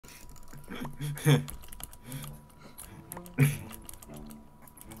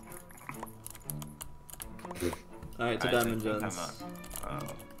Alright, to Diamond Jones.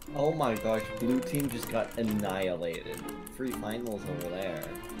 Oh my gosh, blue team just got annihilated. Free finals over there.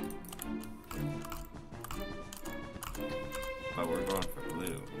 Oh, we're going for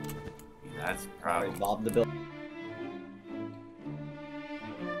blue. That's a problem. Alright, Bob the Bill.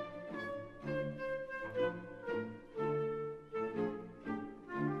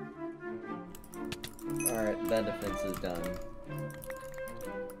 Alright, that defense is done.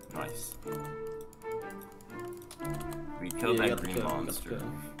 Nice. We killed that green monster.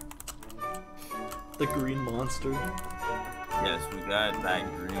 The green monster? Yes, we got that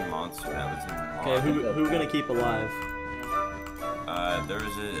green monster that was in the Okay, who gonna keep alive?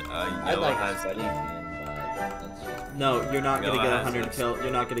 There's a I'd yellow like has... a sweaty team, but that's just... No, you're not gonna Yellow get has 100 this. kills.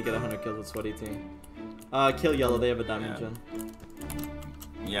 You're not gonna get 100 kills with sweaty team. Kill yellow. They have a diamond gen.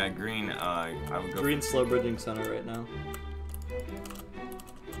 Yeah, green. I would go. Green slow bridging center right now.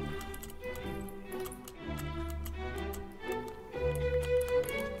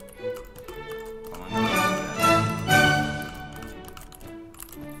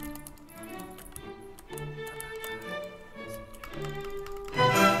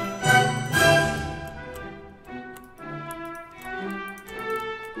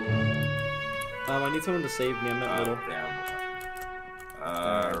 I need someone to save me. I'm at middle.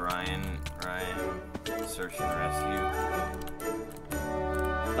 Ryan, search and rescue.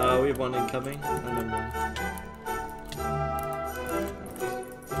 We have one incoming. And then one.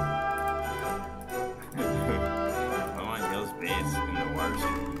 I'm on Hill's base in the worst.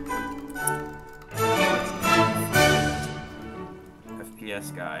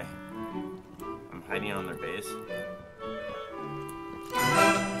 FPS guy. I'm hiding on their base.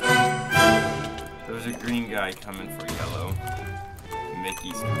 There's a green guy coming for yellow.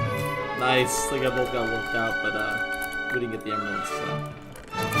 Mickey's coming. Nice. They both got worked out, but we didn't get the emeralds, so.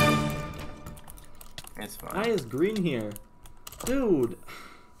 It's fine. Why is green here? Dude.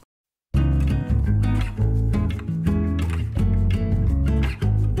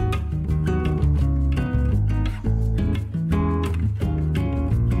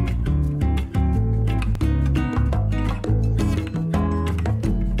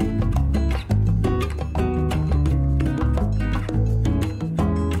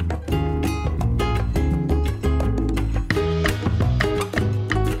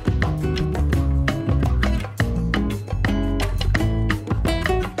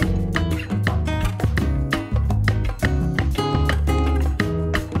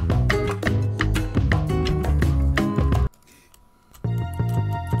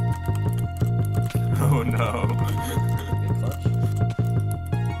 Oh no.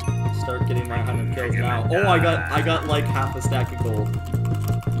 Start getting my 100 kills now. Oh, I got like half a stack of gold.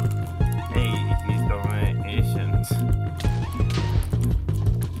 Hey, these donations.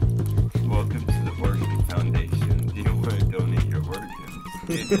 Welcome to the Organ Foundation. Do you want to donate your organs?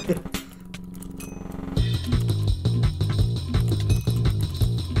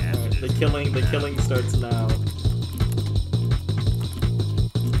 Alright, the killing starts now.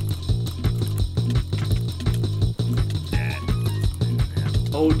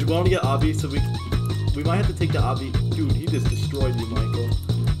 Oh, do we want to get Obby so we might have to take the Obby. Dude, he just destroyed you, Michael.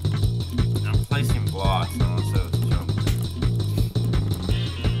 I'm placing blocks and also jumping.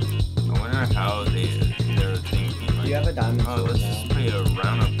 I wonder how they're thinking like, You have a diamond oh, sword let's now. just play a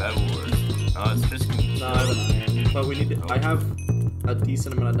round of Bed Wars. Oh, it's just gonna be No, I have an iron. But we need to, I have a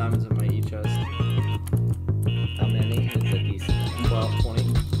decent amount of diamonds in my E-chest. How many? It's a decent amount. Well, 20.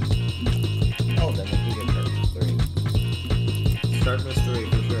 Oh, then we can get Sharpness 3. Sharpness 3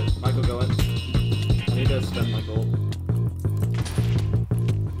 for sure. Michael, go in. I need to spend my gold.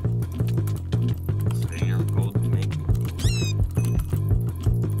 Spend your gold to make me gold.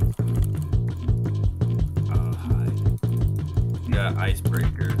 Oh, hi. You got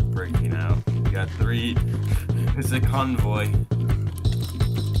icebreaker breaking out. You got 3. It's a convoy.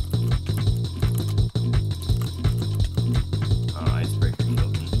 Oh, icebreaker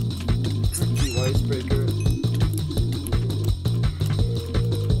killed me. Icebreaker.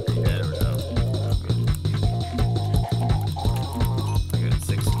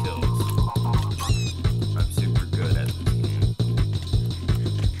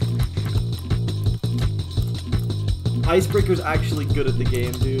 Icebreaker's actually good at the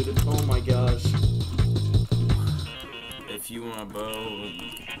game, dude. Oh my gosh. If you want a bow,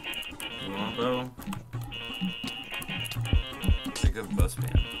 Pick up bus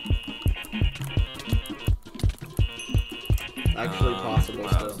man. Actually possible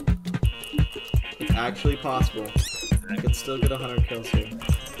still. It's actually possible. I could still get 100 kills here.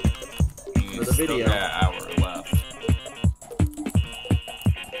 for the video. Still got an hour left.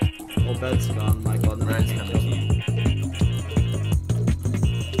 Well, bed's gone, Michael. And then Red's I can't coming kill to them. you.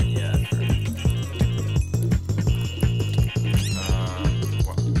 Yeah, sure.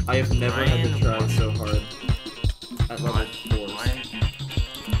 I have never had to try so hard at level 4.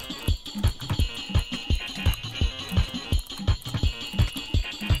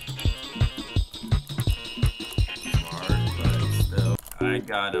 Smart, but still. I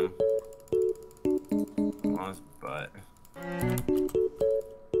got him. On his butt.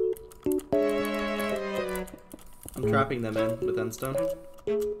 I'm trapping them in with endstone.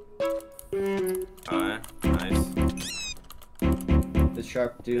 Alright, nice. The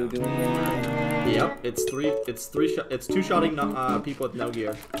sharp dude doing anything? Yep, it's two-shotting people with no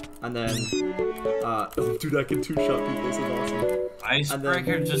gear, and then oh dude, I can two-shot people. This is awesome.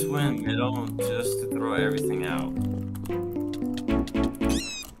 Icebreaker just went middle just to throw everything out.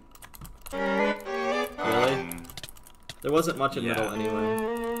 Really? There wasn't much in yeah. middle anyway.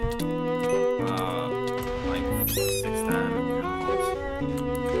 Like 6 times.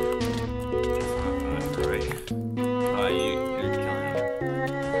 It's not that great. You're killing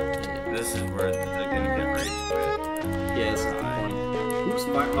them. This is where they're gonna get rage quit. Yeah, it's not the point. Who's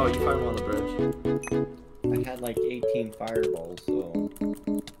fire? Oh, you fired one on the bridge. I had like 18 fireballs, so.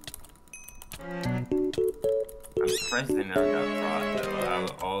 I'm surprised they never got prod though. Out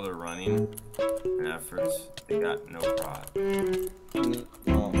of all the running and efforts, they got no prod.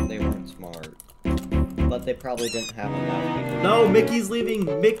 No, they weren't smart. But they probably didn't have enough people. No, Mickey's leaving!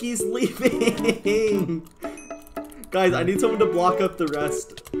 Mickey's leaving! Guys, I need someone to block up the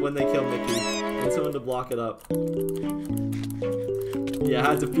rest when they kill Mickey. I need someone to block it up. Yeah, I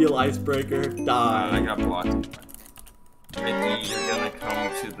had to feel Icebreaker die. I got blocked. Mickey, you're gonna come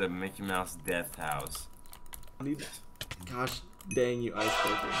to the Mickey Mouse Death House. I need... Gosh dang you,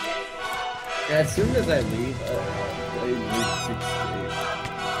 Icebreaker. Yeah, as soon as I leave, I need to escape.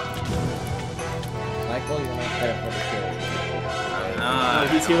 Michael, you're not there for the kill. No,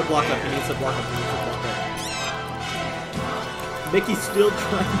 he's here to block up. He needs to block up. He needs to block up. Mickey's still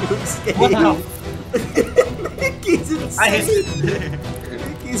trying to escape. Wow. Mickey's insane.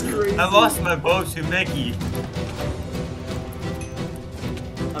 Mickey's crazy. I lost my bow to Mickey.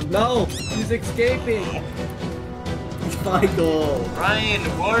 No, he's escaping. Michael. Ryan,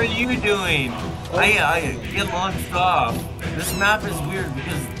 what are you doing? I get launched off. This map is weird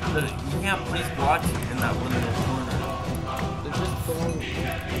because you can't place blocks in that limited corner. They're just throwing.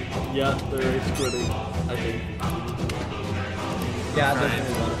 Yeah, they're rage quitting, I think. Yeah, Right.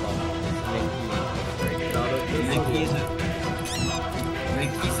 there's only one of them. Mickey's in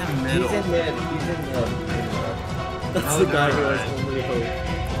He's middle. in mid. He's in mid. That's Oh, the guy who never has mind. only hope.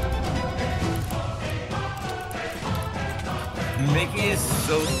 Mickey is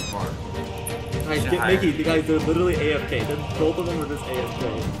so smart. Guys, Should get hire Mickey. him. The guys, they're literally AFK. Both of them are just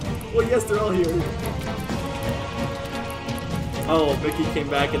AFK. Well, yes, they're all here. Oh, Mickey came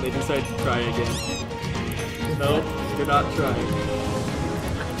back and they decided to try again. No, they're not trying.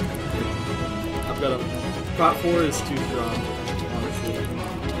 I've got him. Prop 4 is too strong, honestly.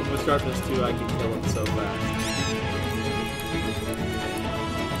 With Sharpness 2, I can kill him so fast.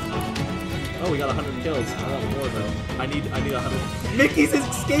 Oh, we got 100 kills. I want more though. I need 100. Mickey's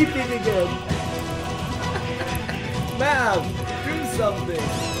escaping again. Mav, do something.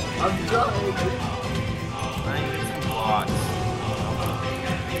 I'm trying. I need some blocks.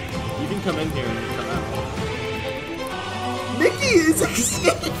 You can come in here and come out. Mickey is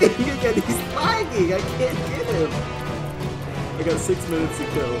escaping again. He's lagging. I can't get him. I got 6 minutes to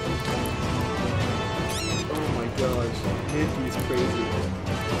kill. Oh my gosh, Mickey's crazy.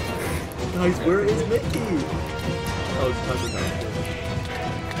 Guys, where is Mickey? Oh, it's coming back.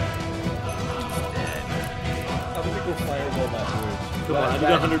 How many people fireball that bridge? Come on, I need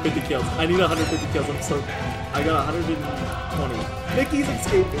 150 kills. I need 150 kills. I got 120. Mickey's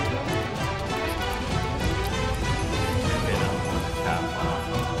escaping.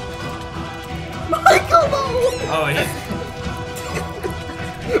 Michael, no! Oh, he's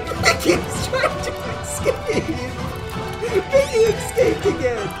Mickey's trying to escape. Mickey escaped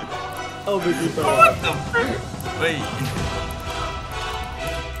again. Oh, Mickey fell what off. the frick? Wait.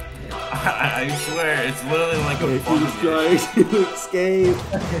 I swear, it's literally like a Mickey's phone trying to escape.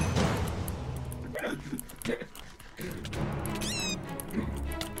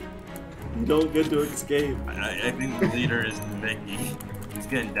 You don't get to escape. I think the leader is Mickey. He's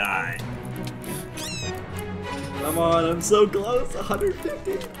gonna die. Come on, I'm so close.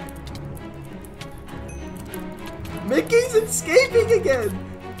 150. Mickey's escaping again.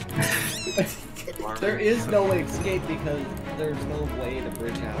 There is no escape because there's no way to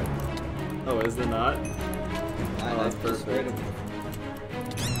bridge out. Oh, is there not? I've just rid of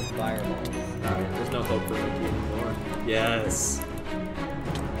fireballs. Alright, there's no hope for Mickey anymore. Yes.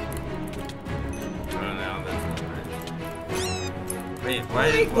 Wait,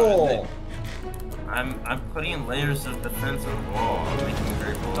 why? Goal. I'm putting layers of defense on the wall. I'm making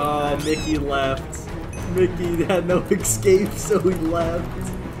very bold. Oh, Mickey left. Mickey had no escape, so he left.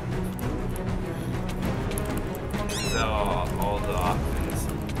 These are all the options.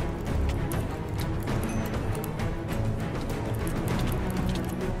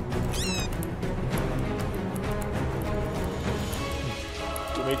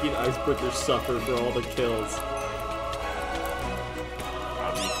 You're making Icebreaker suffer for all the kills.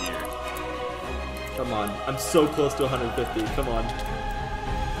 I'll be here. Come on, I'm so close to 150. Come on.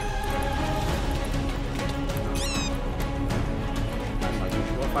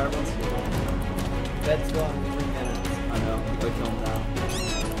 What fireballs? That's gone 3 minutes. I know. We gotta kill him now.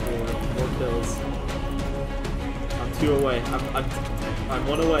 Four kills. I'm 2 away. I'm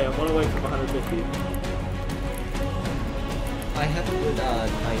 1 away. I'm 1 away from 150. I have a good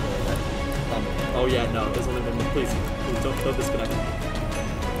title that's coming. Oh yeah, no. There's only one more. Please don't disconnect.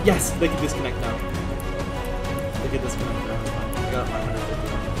 Yes, they can disconnect now. They can disconnect now. That's fine. I got my 150.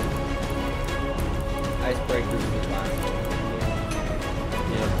 Icebreakers is the last one.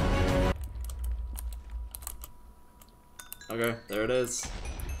 Yep. Okay, there it is.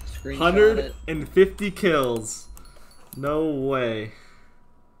 Screenshot it. 150 kills. No way.